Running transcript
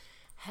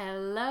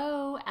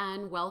Hello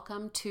and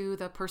welcome to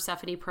the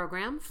Persephone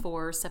program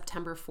for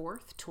September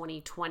 4th,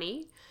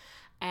 2020.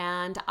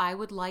 And I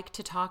would like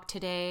to talk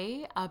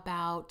today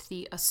about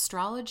the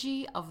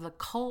astrology of the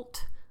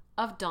cult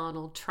of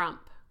Donald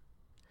Trump.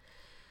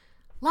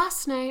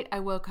 Last night I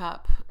woke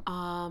up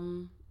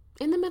in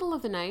the middle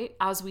of the night,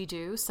 as we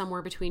do,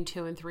 somewhere between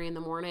 2 and 3 in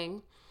the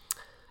morning.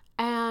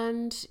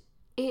 And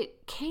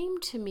it came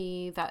to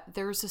me that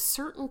there's a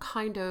certain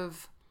kind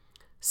of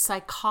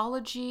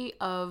psychology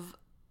of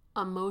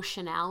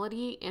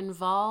emotionality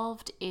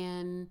involved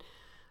in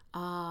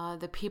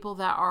the people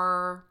that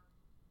are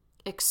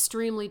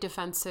extremely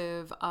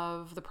defensive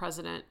of the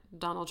president,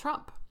 Donald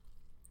Trump.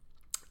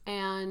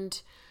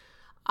 And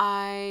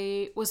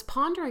I was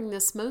pondering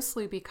this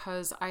mostly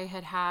because I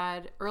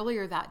had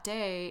earlier that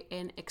day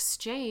an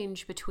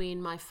exchange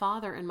between my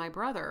father and my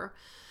brother,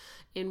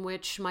 in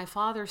which my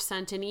father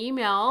sent an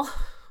email,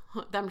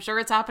 I'm sure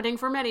it's happening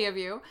for many of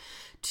you,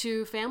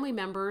 to family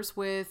members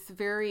with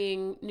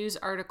varying news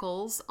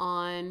articles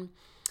on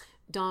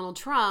Donald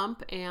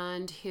Trump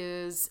and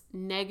his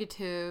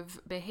negative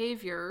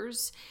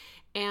behaviors.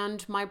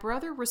 And my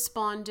brother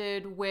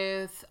responded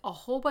with a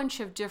whole bunch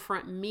of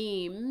different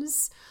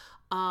memes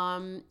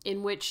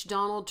in which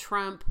Donald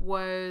Trump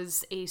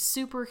was a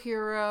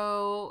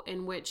superhero,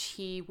 in which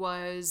he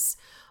was,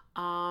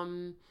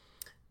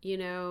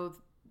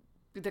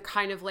 the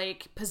kind of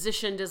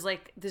positioned as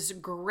this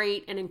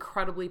great and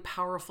incredibly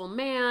powerful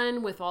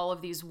man with all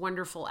of these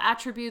wonderful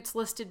attributes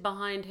listed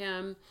behind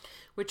him,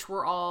 which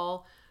were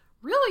all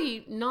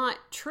really not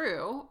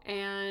true.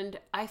 And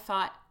I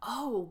thought,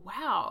 oh,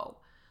 wow,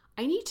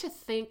 I need to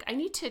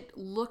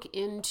look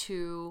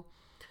into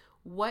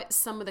what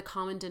some of the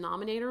common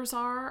denominators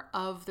are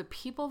of the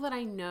people that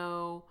I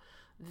know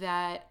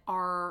that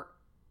are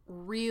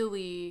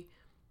really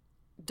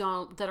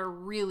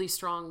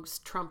strong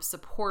Trump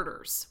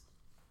supporters.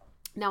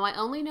 Now, I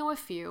only know a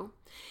few,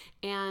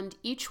 and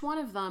each one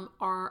of them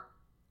are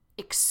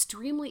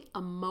extremely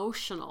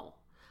emotional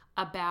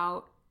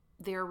about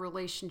their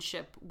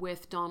relationship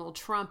with Donald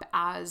Trump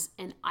as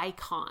an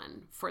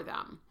icon for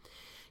them,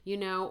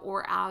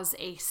 or as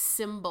a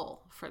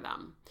symbol for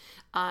them.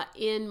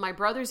 In my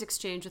brother's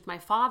exchange with my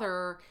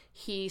father,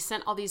 he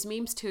sent all these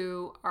memes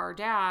to our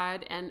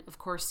dad, and of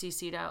course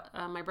CC'd out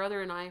my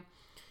brother and I.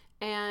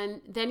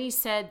 And then he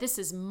said, "This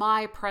is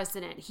my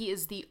president. He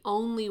is the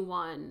only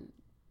one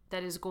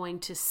that is going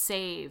to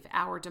save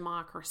our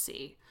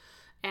democracy."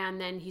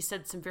 And then he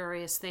said some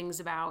various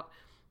things about,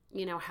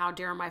 how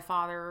dare my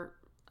father,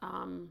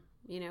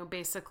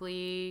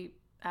 basically,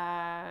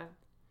 I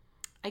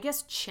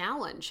guess,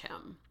 challenge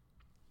him.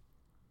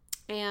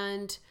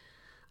 And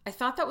I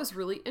thought that was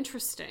really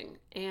interesting.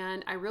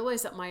 And I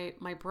realized that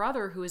my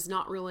brother, who is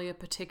not really a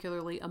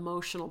particularly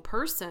emotional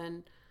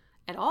person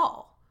at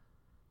all,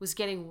 was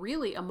getting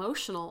really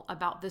emotional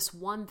about this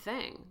one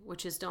thing,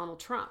 which is Donald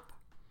Trump.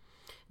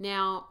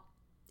 Now,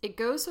 it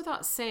goes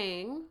without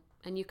saying,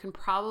 and you can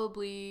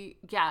probably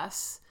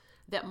guess,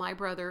 that my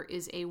brother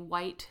is a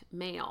white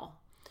male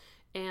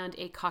and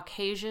a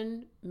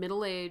Caucasian,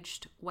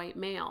 middle-aged white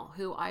male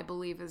who I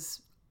believe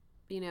is,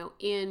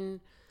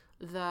 in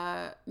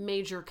the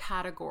major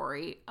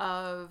category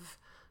of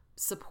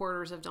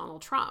supporters of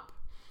Donald Trump.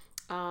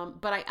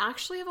 But I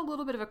actually have a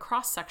little bit of a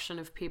cross-section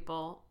of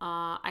people.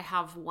 I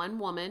have one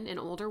woman, an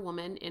older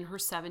woman in her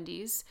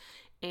 70s,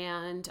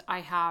 and I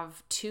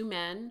have two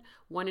men,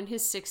 one in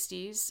his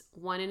 60s,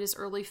 one in his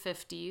early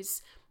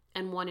 50s,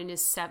 and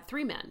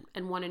three men,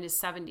 and one in his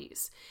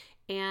 70s.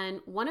 And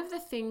one of the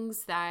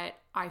things that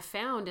I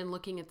found in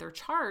looking at their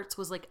charts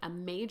was a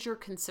major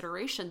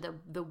consideration,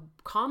 the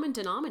common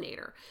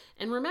denominator.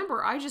 And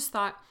remember, I just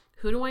thought,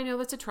 who do I know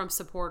that's a Trump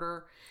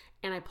supporter?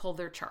 And I pulled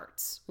their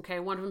charts. Okay,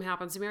 one of them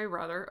happens to be my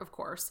brother, of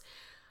course.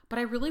 But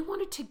I really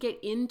wanted to get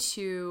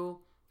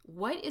into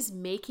what is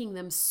making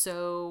them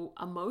so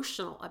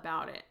emotional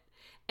about it.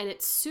 And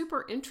it's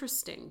super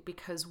interesting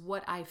because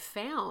what I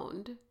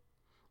found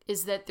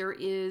is that there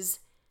is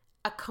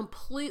a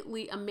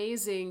completely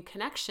amazing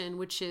connection,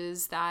 which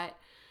is that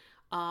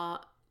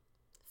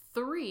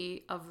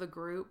 3 of the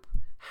group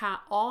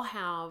all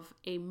have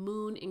a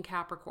moon in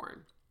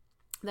Capricorn.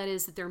 That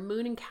is, that their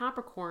moon in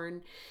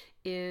Capricorn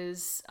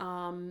is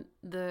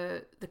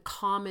the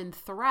common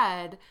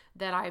thread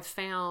that I've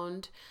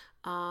found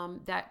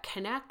that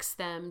connects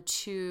them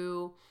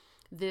to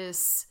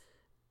this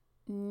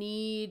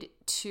need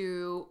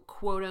to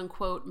quote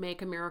unquote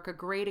make America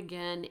great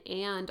again,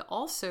 and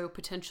also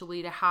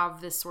potentially to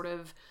have this sort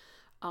of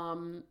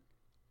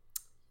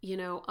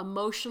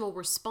emotional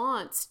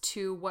response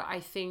to what I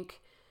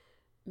think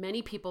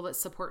many people that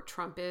support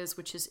Trump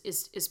which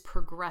is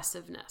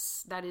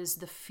progressiveness. That is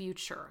the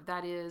future.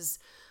 That is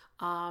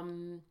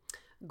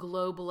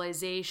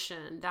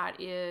globalization. That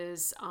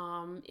is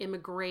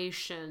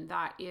immigration.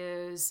 That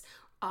is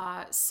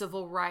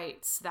civil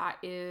rights. That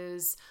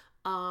is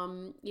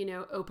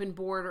open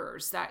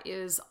borders. That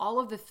is all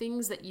of the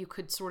things that you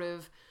could sort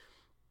of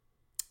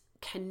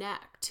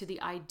connect to the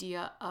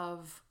idea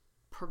of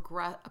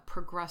a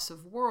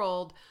progressive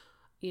world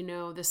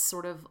this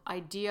sort of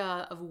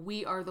idea of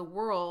we are the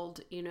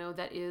world,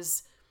 that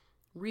is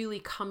really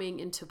coming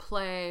into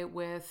play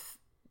with,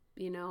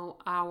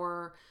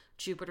 our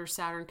Jupiter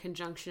Saturn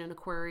conjunction in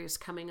Aquarius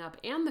coming up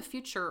and the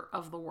future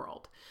of the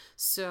world.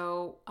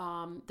 So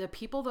the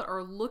people that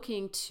are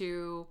looking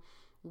to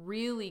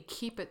really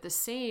keep it the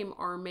same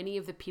are many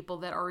of the people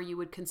that you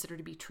would consider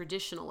to be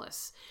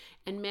traditionalists.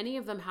 And many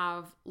of them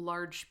have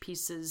large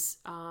pieces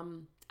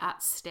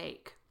at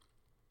stake.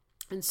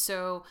 And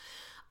so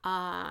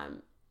I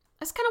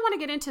just kind of want to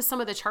get into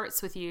some of the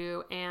charts with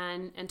you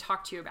and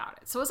talk to you about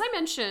it. So as I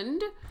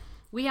mentioned,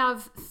 we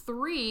have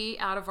 3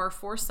 out of our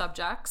 4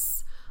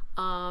 subjects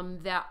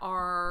that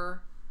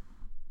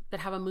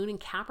have a moon in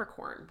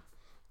Capricorn.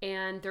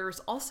 And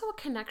there's also a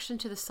connection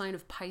to the sign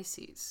of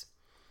Pisces.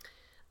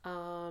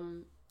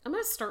 I'm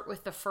going to start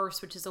with the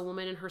first, which is a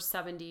woman in her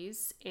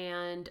 70s,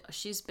 and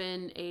she's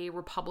been a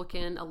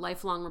Republican, a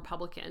lifelong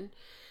Republican,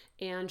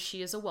 and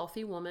she is a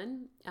wealthy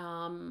woman,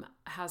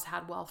 has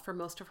had wealth for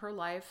most of her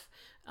life,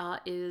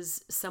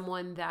 is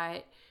someone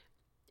that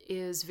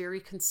is very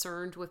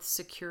concerned with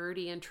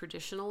security and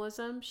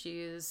traditionalism.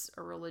 She is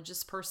a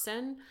religious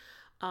person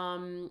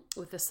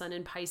with the sun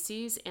in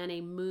Pisces and a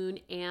moon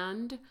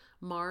and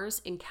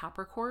Mars in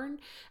Capricorn.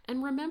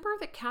 And remember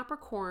that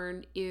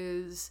Capricorn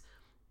is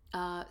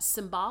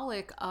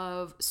symbolic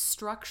of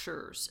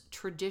structures,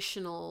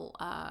 traditional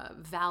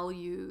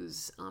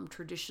values,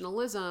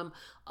 traditionalism,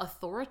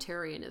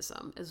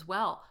 authoritarianism as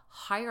well,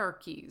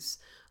 hierarchies.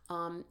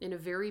 In a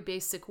very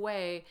basic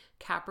way,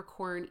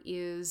 Capricorn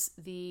is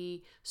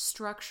the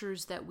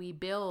structures that we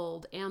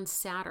build, and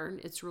Saturn,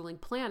 its ruling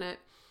planet,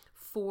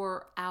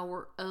 for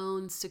our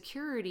own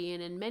security.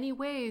 And in many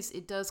ways,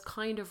 it does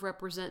kind of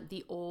represent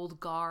the old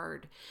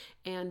guard.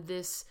 And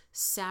this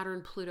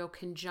Saturn-Pluto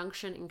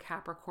conjunction in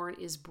Capricorn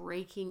is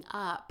breaking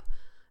up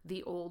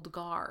the old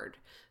guard,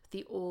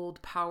 the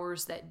old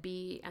powers that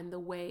be, and the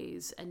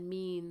ways and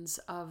means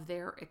of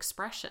their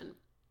expression.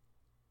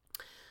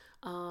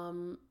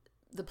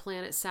 The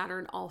planet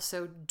Saturn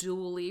also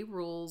dually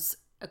rules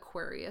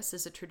Aquarius,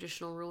 is a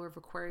traditional ruler of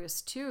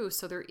Aquarius too.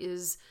 So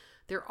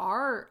there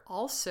are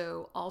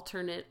also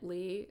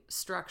alternately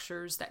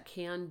structures that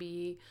can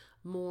be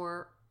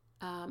more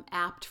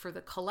apt for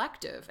the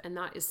collective, and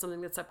that is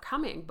something that's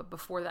upcoming. But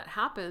before that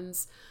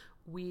happens,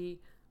 we're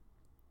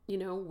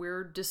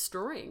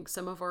destroying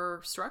some of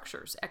our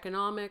structures,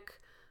 economic,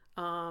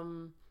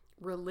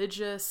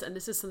 religious, and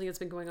this is something that's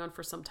been going on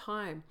for some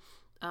time.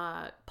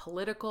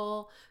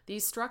 Political,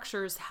 these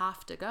structures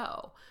have to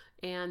go,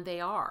 and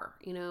they are,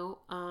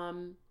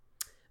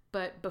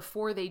 but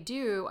before they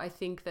do, I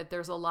think that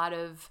there's a lot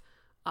of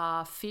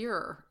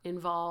fear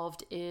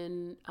involved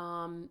in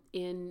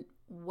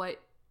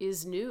what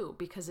is new,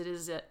 because it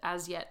is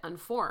as yet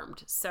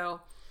unformed.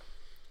 So,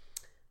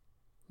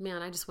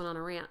 man, I just went on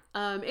a rant.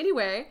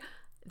 Anyway,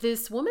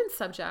 this woman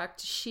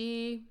subject,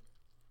 she,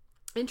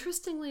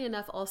 interestingly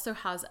enough, also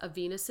has a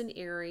Venus in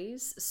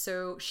Aries.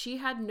 So she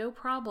had no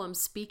problem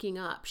speaking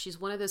up. She's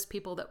one of those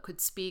people that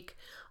could speak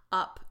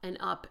up and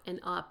up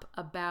and up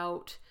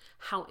about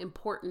how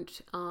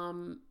important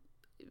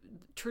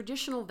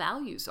traditional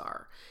values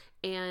are.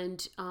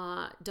 And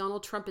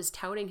Donald Trump is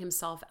touting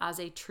himself as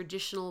a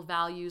traditional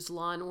values,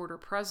 law and order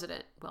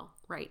president. Well,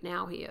 right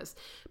now he is,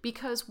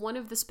 because one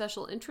of the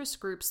special interest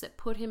groups that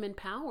put him in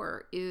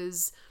power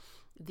is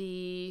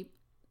the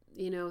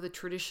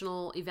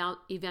traditional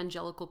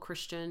evangelical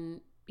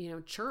Christian,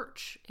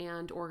 church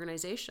and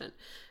organization.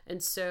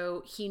 And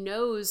so he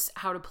knows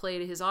how to play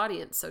to his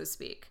audience, so to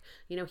speak.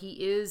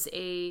 He is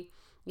a,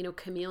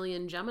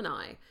 chameleon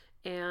Gemini,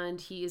 and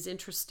he is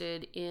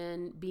interested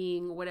in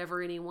being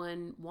whatever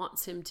anyone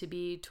wants him to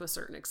be to a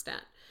certain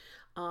extent.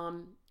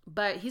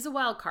 But he's a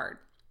wild card.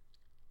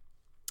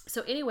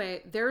 So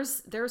anyway,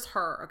 there's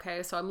her.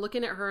 Okay. So I'm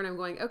looking at her and I'm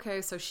going,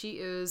 okay, so she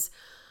is,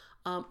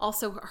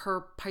 also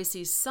her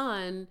Pisces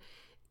sun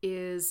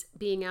is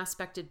being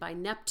aspected by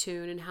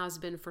Neptune and has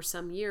been for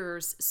some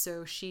years.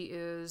 So she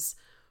is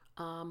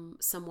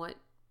somewhat,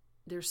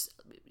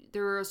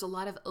 there is a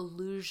lot of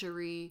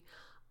illusory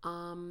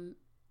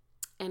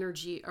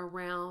energy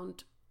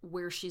around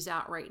where she's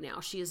at right now.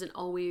 She isn't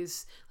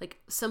always, like,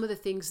 some of the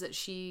things that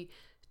she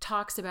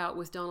talks about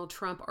with Donald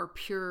Trump are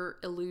pure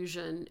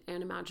illusion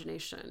and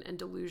imagination and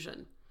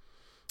delusion.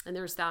 And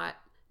there's that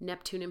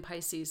Neptune in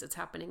Pisces that's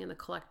happening in the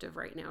collective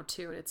right now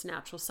too, and it's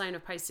natural sign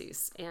of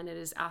Pisces, and it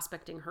is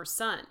aspecting her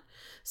sun.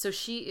 So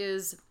she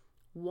is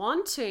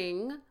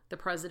wanting the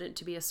president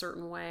to be a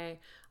certain way,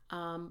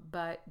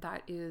 but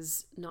that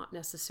is not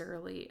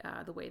necessarily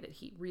the way that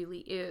he really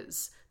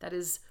is. That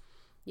is,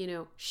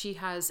 she's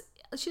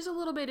a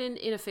little bit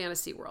in a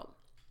fantasy world.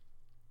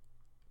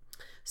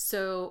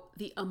 So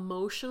the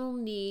emotional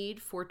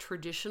need for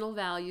traditional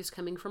values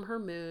coming from her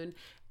moon,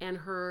 and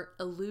her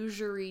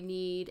illusory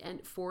need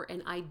and for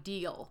an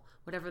ideal,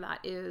 whatever that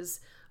is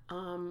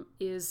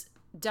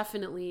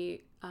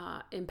definitely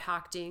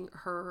impacting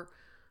her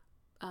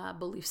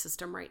belief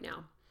system right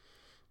now.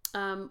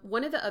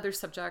 One of the other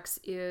subjects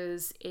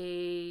is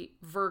a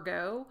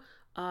Virgo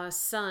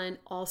sun,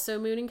 also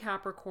moon in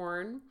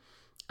Capricorn.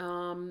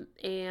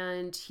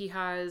 And he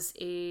has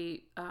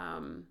a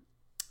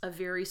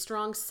very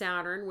strong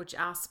Saturn, which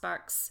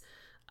aspects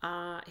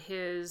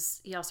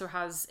he also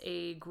has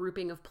a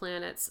grouping of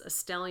planets, a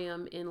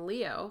stellium in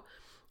Leo.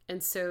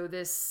 And so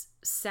this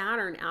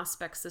Saturn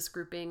aspects this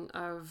grouping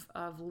of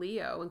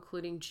Leo,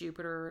 including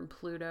Jupiter and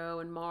Pluto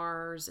and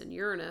Mars and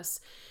Uranus.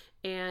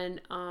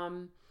 And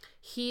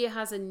he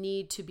has a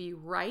need to be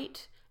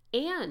right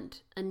and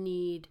a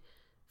need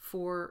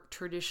for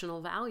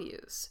traditional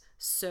values.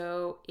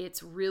 So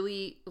it's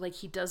really like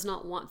he does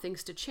not want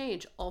things to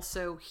change.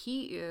 Also,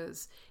 he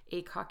is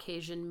a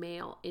Caucasian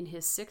male in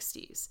his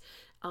 60s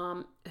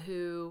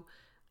who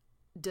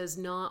does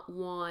not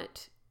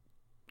want,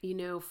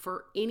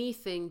 for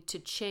anything to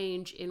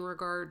change in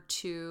regard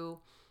to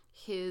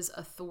his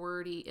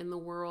authority in the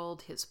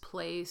world, his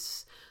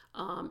place,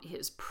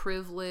 his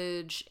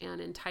privilege and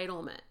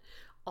entitlement.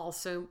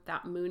 Also,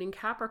 that moon in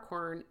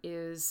Capricorn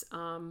is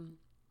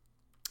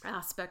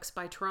aspects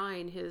by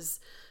trine his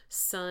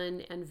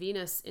Sun and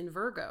Venus in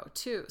Virgo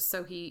too.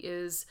 So he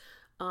is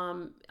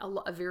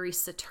a very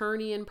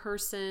Saturnian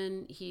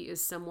person. He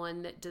is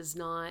someone that does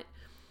not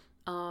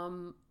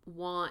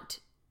want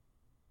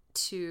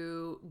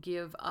to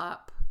give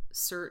up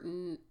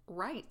certain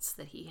rights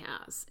that he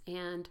has.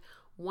 And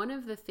one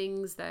of the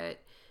things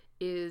that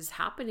is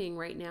happening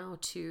right now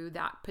to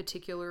that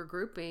particular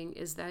grouping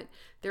is that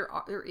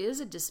there is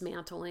a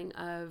dismantling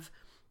of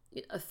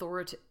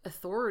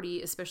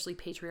authority, especially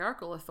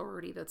patriarchal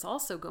authority, that's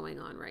also going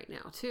on right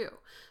now too.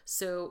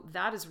 So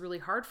that is really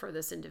hard for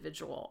this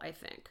individual, I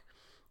think.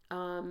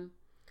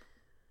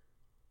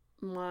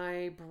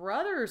 My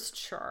brother's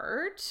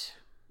chart,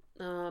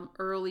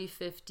 early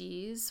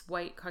 50s,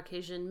 white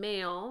Caucasian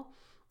male,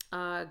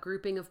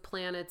 grouping of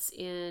planets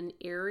in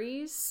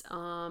Aries,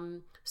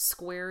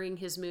 squaring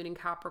his moon in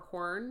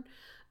Capricorn,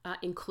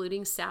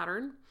 including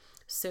Saturn.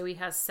 So he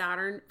has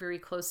Saturn very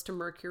close to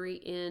Mercury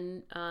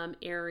in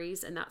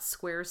Aries, and that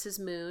squares his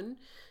moon.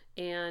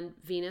 And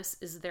Venus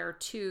is there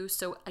too.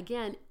 So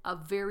again, a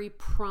very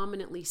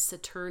prominently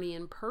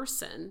Saturnian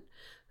person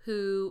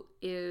who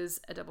is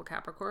a double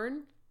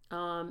Capricorn,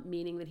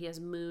 meaning that he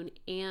has moon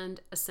and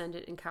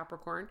ascendant in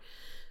Capricorn.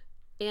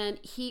 And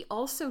he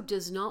also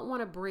does not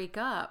want to break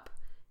up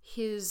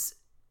his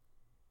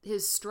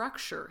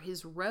structure,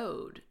 his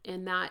road.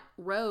 And that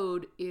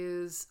road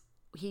is,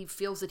 he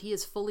feels that he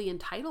is fully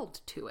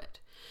entitled to it.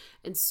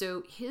 And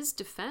so his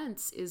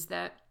defense is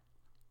that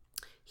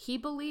he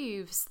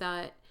believes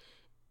that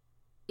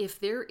if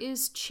there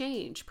is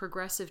change,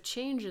 progressive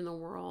change in the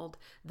world,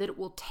 that it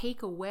will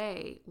take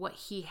away what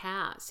he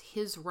has,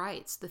 his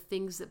rights, the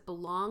things that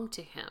belong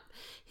to him,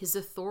 his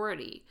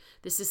authority.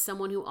 This is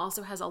someone who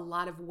also has a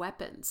lot of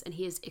weapons, and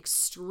he is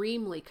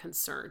extremely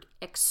concerned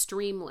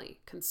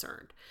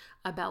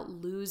about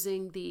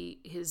losing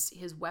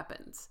his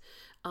weapons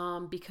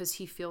because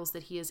he feels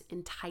that he is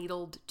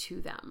entitled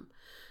to them.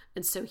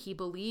 And so he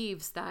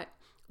believes that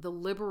the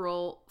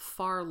liberal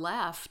far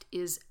left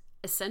is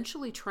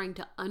essentially trying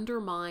to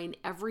undermine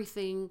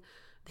everything,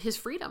 his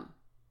freedom.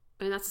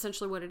 I mean, that's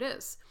essentially what it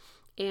is.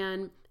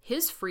 And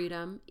his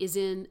freedom is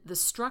in the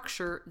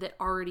structure that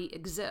already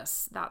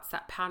exists. That's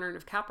that pattern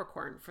of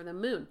Capricorn for the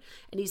moon.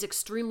 And he's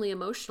extremely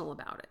emotional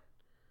about it.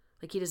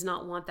 Like, he does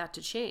not want that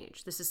to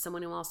change. This is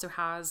someone who also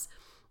has,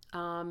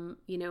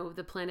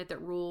 the planet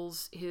that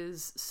rules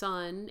his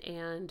sun,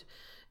 and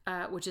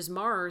which is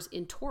Mars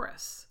in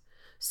Taurus.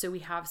 So we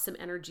have some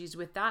energies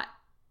with that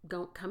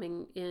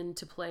coming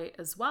into play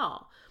as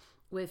well,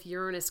 with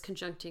Uranus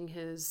conjuncting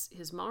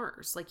his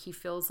Mars. Like, he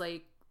feels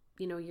like,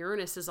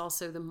 Uranus is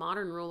also the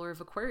modern ruler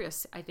of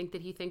Aquarius. I think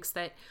that he thinks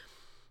that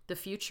the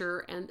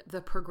future and the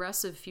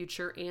progressive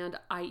future, and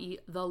i.e.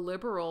 the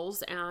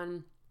liberals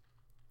and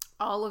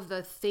all of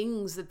the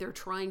things that they're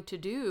trying to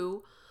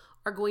do,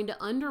 are going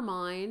to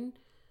undermine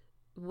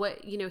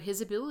what,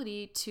 his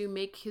ability to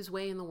make his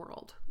way in the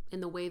world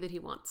in the way that he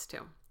wants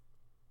to.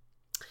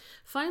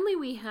 Finally,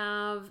 we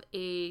have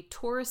a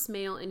Taurus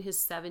male in his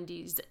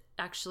 70s.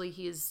 Actually,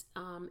 he is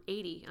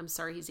 80.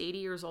 He's 80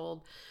 years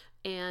old.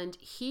 And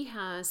he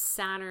has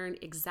Saturn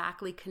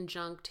exactly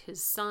conjunct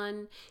his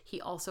sun.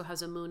 He also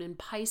has a moon in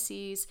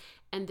Pisces.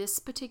 And this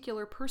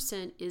particular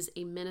person is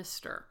a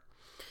minister.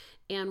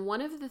 And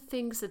one of the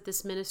things that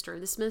this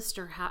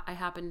minister I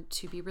happen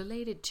to be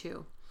related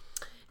to.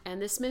 And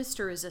this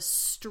minister is a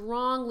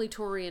strongly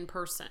Taurian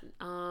person.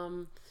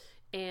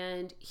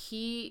 And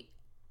he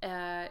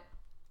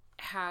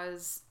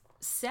has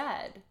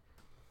said,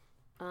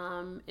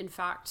 in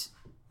fact,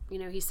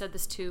 he said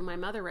this to my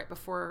mother right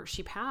before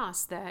she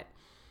passed, that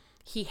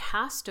he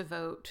has to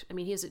vote. I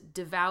mean, he is a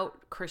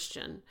devout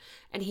Christian,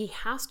 and he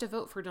has to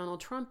vote for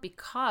Donald Trump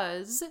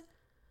because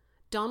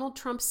Donald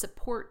Trump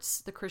supports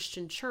the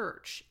Christian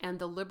church, and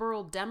the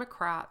liberal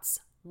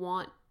Democrats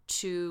want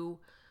to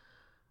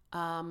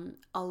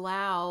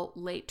allow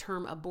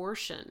late-term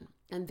abortion,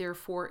 and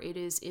therefore it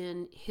is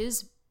in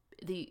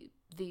the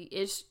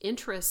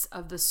interests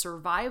of the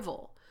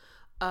survival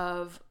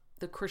of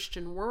the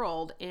Christian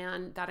world,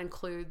 and that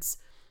includes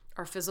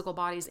our physical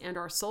bodies and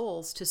our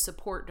souls, to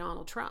support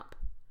Donald Trump,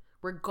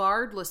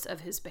 regardless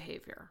of his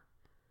behavior.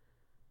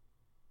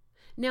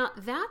 Now,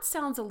 that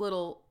sounds a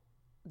little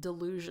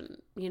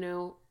delusion,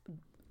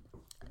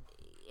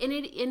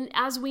 and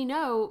as we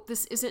know,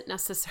 this isn't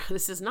necessarily,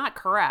 this is not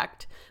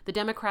correct. The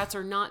Democrats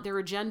are not, their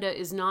agenda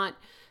is not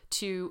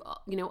to,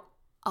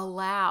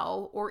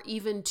 allow or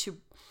even to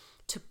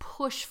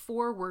push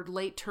forward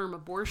late-term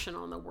abortion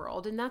on the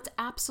world. And that's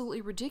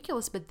absolutely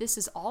ridiculous. But this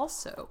is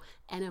also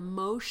an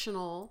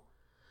emotional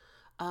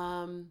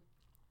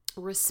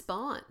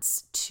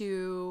response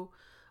to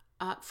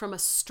from a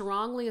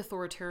strongly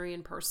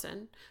authoritarian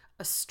person,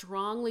 a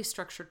strongly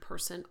structured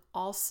person,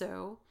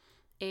 also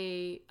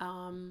a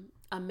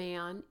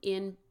man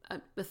in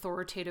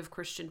authoritative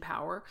Christian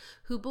power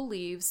who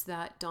believes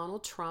that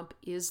Donald Trump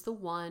is the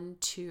one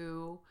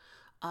to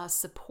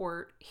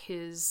support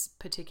his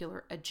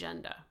particular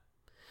agenda,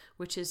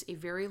 which is a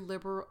very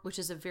liberal, which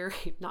is a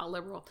very, not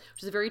liberal,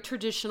 which is a very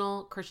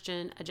traditional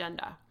Christian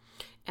agenda.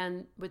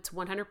 And it's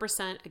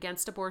 100%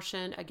 against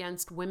abortion,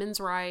 against women's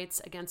rights,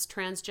 against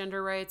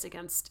transgender rights,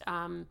 against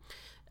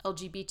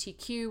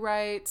LGBTQ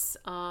rights.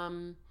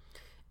 And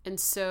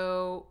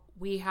so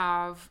we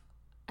have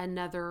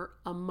another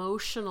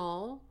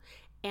emotional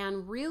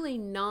and really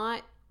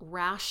not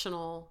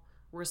rational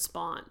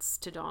response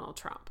to Donald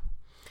Trump.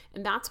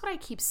 And that's what I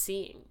keep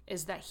seeing,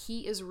 is that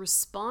he is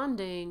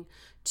responding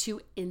to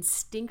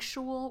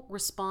instinctual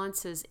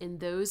responses in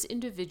those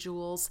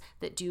individuals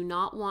that do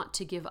not want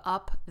to give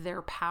up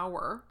their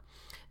power,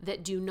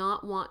 that do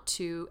not want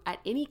to, at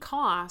any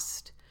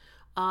cost,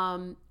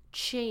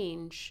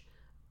 change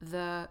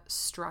the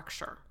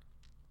structure.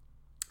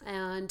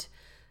 And,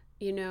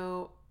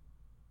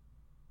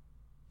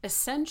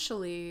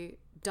 essentially,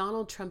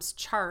 Donald Trump's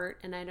chart,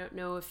 and I don't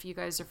know if you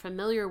guys are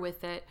familiar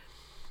with it,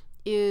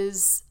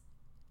 is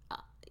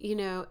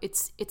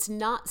it's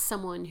not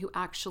someone who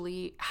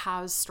actually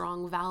has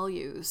strong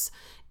values.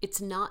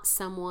 It's not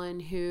someone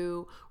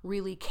who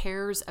really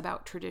cares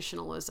about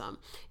traditionalism.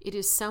 It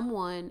is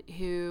someone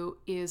who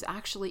is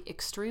actually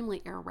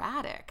extremely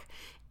erratic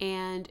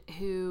and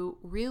who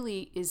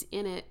really is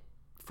in it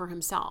for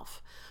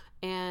himself.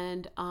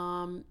 And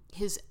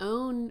his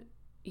own,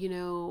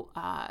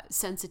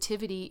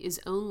 sensitivity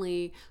is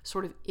only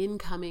sort of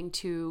incoming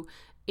to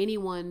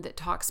anyone that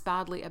talks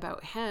badly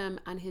about him,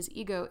 and his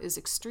ego is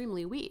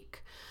extremely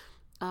weak.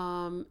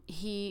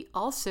 He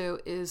also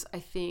is, I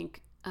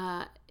think,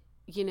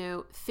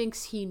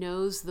 thinks he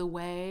knows the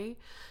way,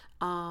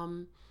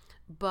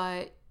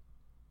 but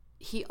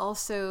he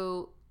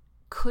also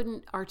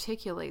couldn't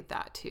articulate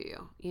that to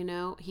you.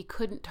 He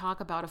couldn't talk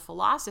about a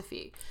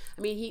philosophy.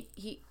 I mean,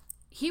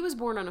 he was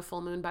born on a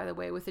full moon, by the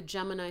way, with a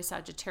Gemini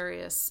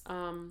Sagittarius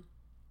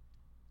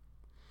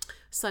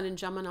Sun in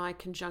Gemini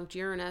conjunct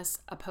Uranus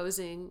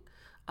opposing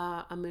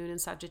a moon in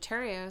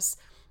Sagittarius.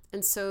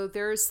 And so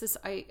that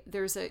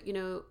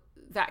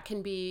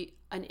can be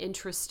an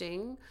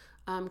interesting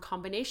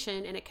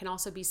combination. And it can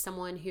also be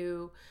someone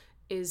who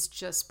is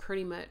just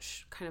pretty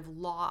much kind of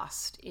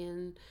lost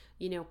in,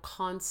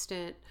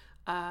 constant,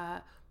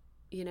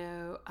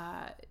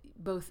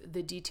 both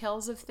the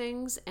details of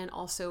things, and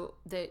also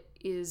that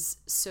is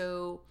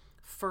so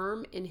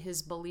firm in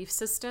his belief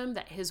system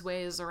that his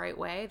way is the right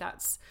way.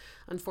 That's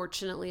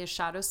unfortunately a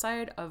shadow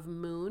side of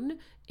moon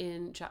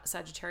in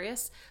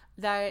Sagittarius,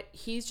 that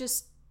he's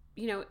just,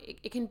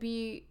 it can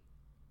be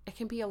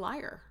a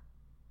liar.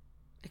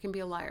 It can be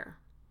a liar,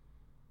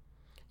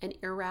 an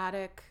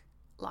erratic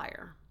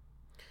liar.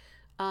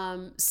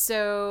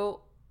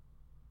 So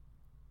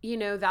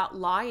that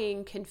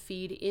lying can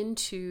feed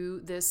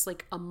into this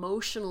like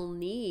emotional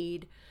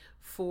need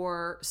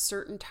for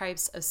certain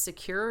types of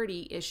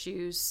security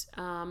issues.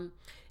 And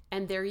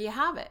there you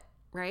have it,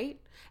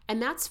 right?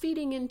 And that's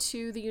feeding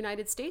into the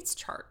United States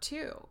chart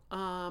too.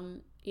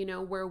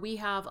 Where we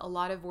have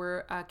we're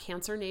a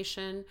Cancer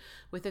nation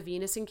with a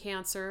Venus in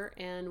Cancer,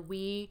 and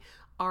we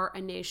are a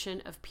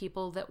nation of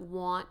people that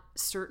want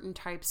certain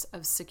types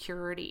of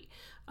security.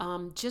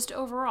 Just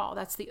overall,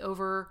 that's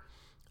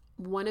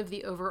one of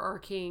the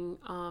overarching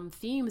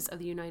themes of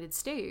the United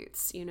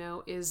States,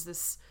 is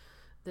this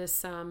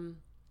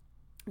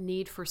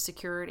need for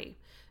security.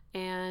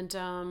 And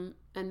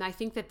I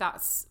think that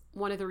that's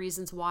one of the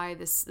reasons why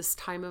this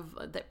time of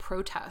that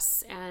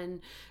protests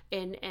and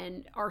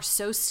are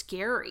so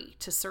scary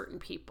to certain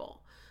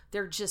people.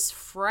 They're just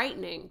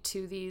frightening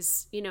to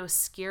these,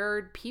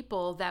 scared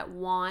people that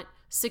want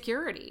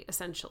security,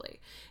 essentially.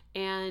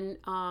 And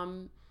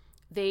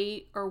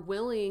they are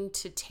willing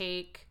to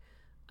take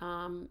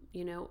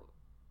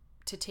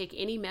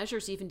any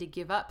measures, even to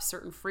give up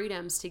certain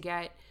freedoms to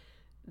get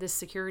this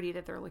security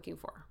that they're looking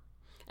for.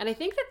 And I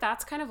think that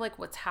that's kind of like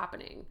what's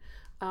happening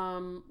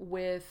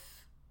with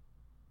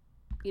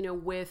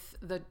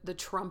the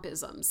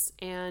Trumpisms.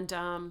 And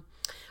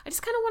I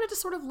just kind of wanted to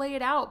sort of lay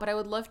it out, but I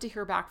would love to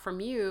hear back from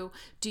you.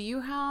 Do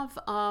you have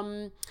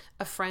a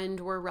friend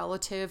or a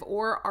relative,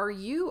 or are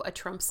you a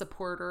Trump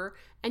supporter?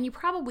 And you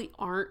probably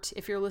aren't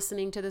if you're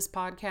listening to this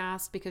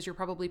podcast, because you're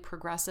probably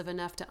progressive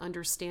enough to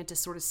understand, to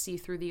sort of see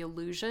through the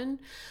illusion.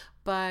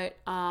 But,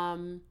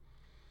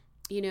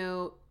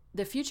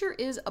 the future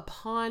is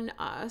upon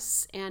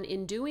us. And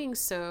in doing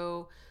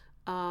so,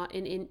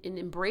 in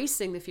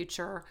embracing the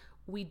future,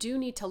 we do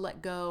need to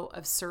let go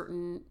of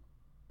certain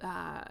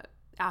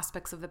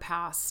aspects of the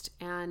past.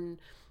 And,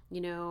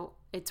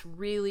 it's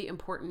really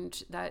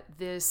important that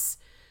this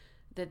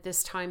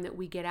time that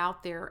we get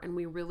out there and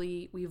we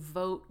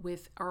vote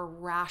with our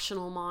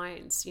rational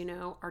minds.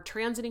 Our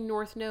transiting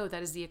north node,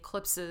 that is the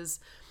eclipses,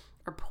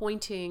 are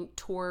pointing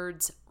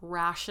towards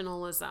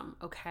rationalism,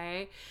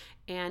 okay?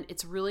 And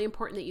it's really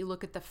important that you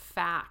look at the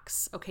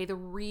facts, okay? The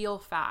real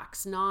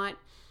facts, not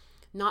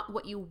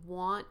what you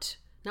want,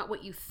 not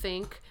what you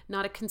think,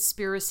 not a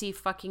conspiracy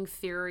fucking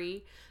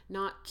theory,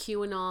 not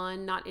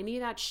QAnon, not any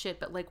of that shit,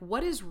 but like,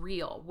 what is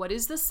real? What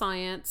is the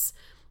science?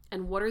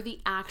 And what's the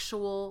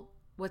actual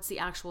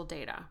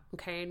data?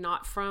 Okay.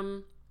 Not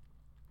from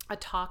a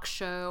talk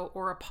show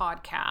or a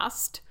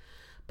podcast,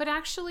 but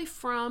actually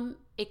from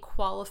a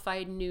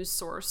qualified news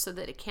source so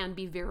that it can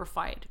be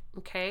verified.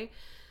 Okay.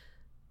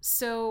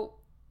 So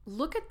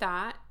look at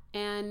that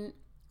and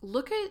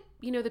look at,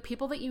 the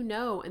people that you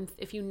know. And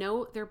if you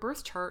know their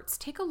birth charts,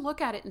 take a look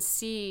at it and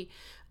see,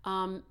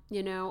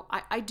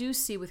 I do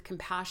see with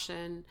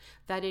compassion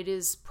that it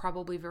is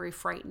probably very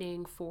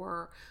frightening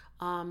for,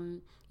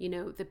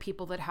 the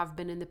people that have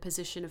been in the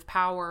position of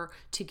power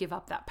to give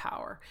up that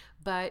power.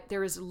 But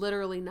there is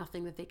literally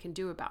nothing that they can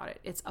do about it.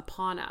 It's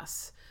upon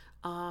us.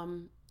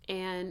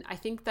 And I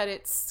think that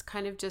it's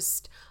kind of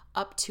just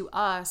up to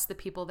us, the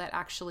people that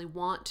actually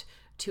want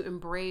to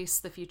embrace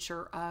the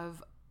future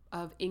of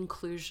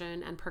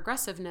inclusion and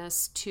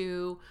progressiveness,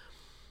 to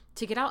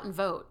get out and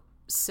vote.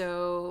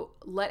 So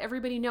let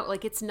everybody know,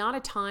 like, it's not a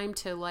time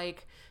to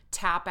like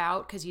tap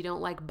out because you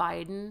don't like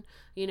Biden,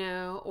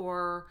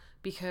 or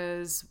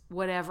because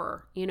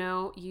whatever,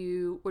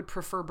 you would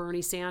prefer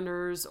Bernie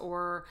Sanders,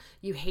 or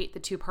you hate the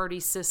two-party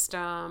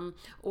system,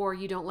 or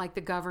you don't like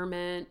the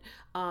government.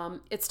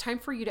 It's time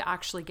for you to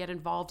actually get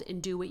involved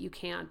and do what you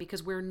can,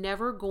 because we're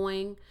never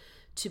going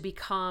to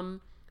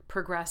become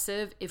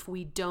progressive if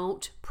we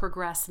don't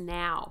progress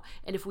now.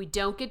 And if we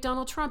don't get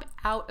Donald Trump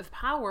out of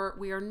power,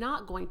 we are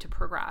not going to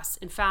progress.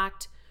 In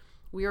fact,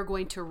 we are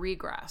going to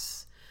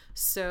regress.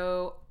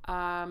 So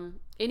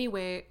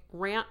anyway,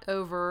 rant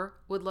over.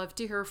 Would love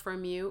to hear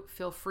from you.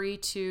 Feel free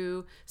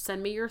to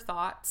send me your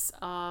thoughts.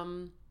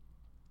 And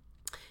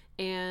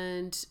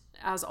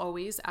as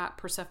always, at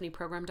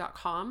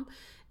persephoneprogram.com.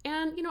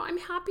 And, I'm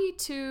happy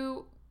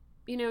to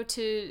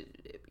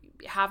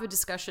have a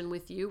discussion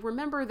with you.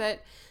 Remember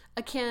that,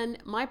 again,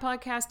 my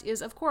podcast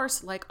is, of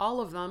course, like all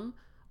of them,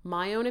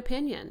 my own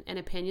opinion. And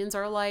opinions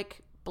are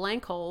like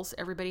blank holes.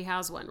 Everybody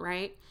has one,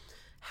 right?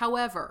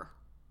 However,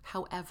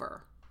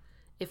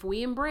 if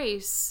we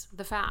embrace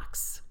the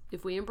facts,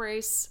 if we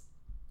embrace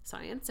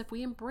science, if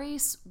we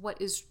embrace what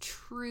is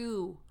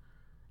true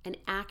and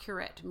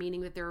accurate,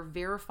 meaning that there are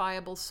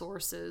verifiable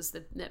sources,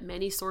 that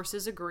many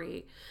sources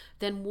agree,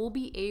 then we'll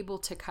be able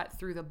to cut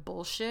through the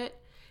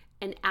bullshit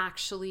and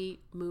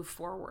actually move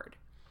forward.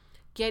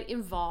 Get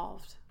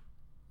involved.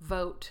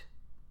 Vote,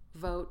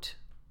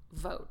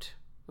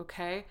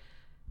 okay?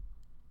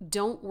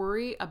 Don't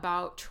worry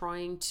about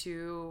trying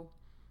to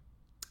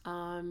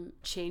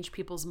change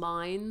people's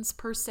minds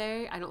per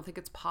se. I don't think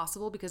it's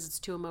possible because it's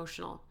too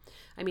emotional.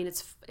 I mean,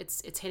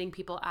 it's hitting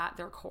people at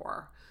their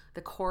core,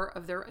 the core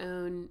of their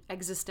own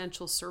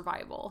existential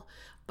survival.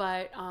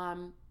 But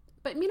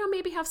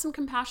maybe have some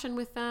compassion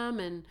with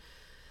them and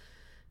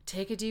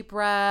take a deep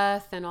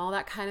breath and all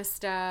that kind of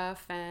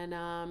stuff, and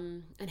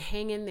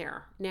hang in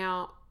there.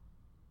 Now,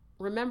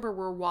 remember,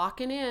 we're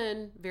walking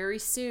in very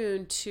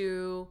soon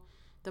to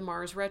the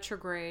Mars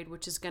retrograde,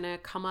 which is going to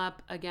come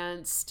up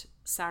against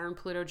Saturn,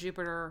 Pluto,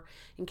 Jupiter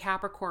in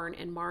Capricorn,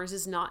 and Mars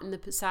is not in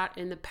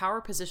the power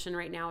position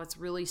right now. It's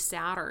really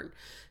Saturn.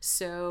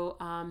 So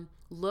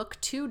look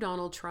to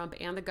Donald Trump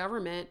and the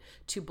government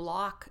to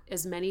block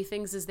as many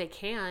things as they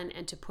can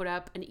and to put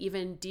up an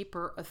even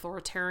deeper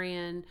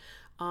authoritarian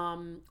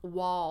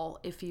wall,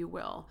 if you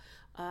will,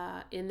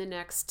 in the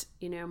next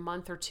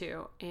month or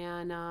two.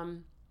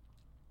 And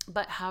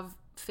but have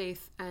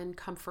faith and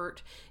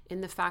comfort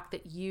in the fact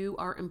that you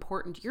are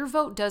important. Your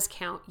vote does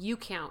count. You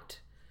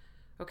count.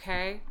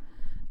 Okay?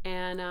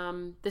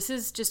 And this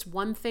is just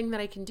one thing that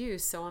I can do,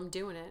 so I'm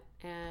doing it.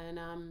 And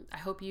I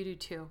hope you do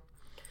too.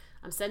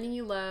 I'm sending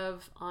you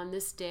love on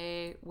this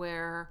day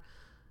where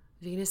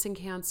Venus in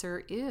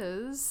Cancer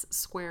is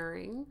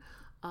squaring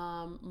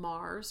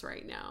Mars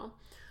right now.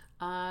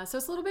 So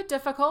it's a little bit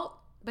difficult,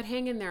 but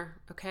hang in there,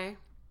 okay?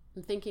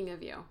 I'm thinking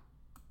of you.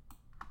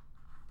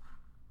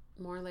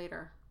 More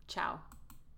later. Ciao.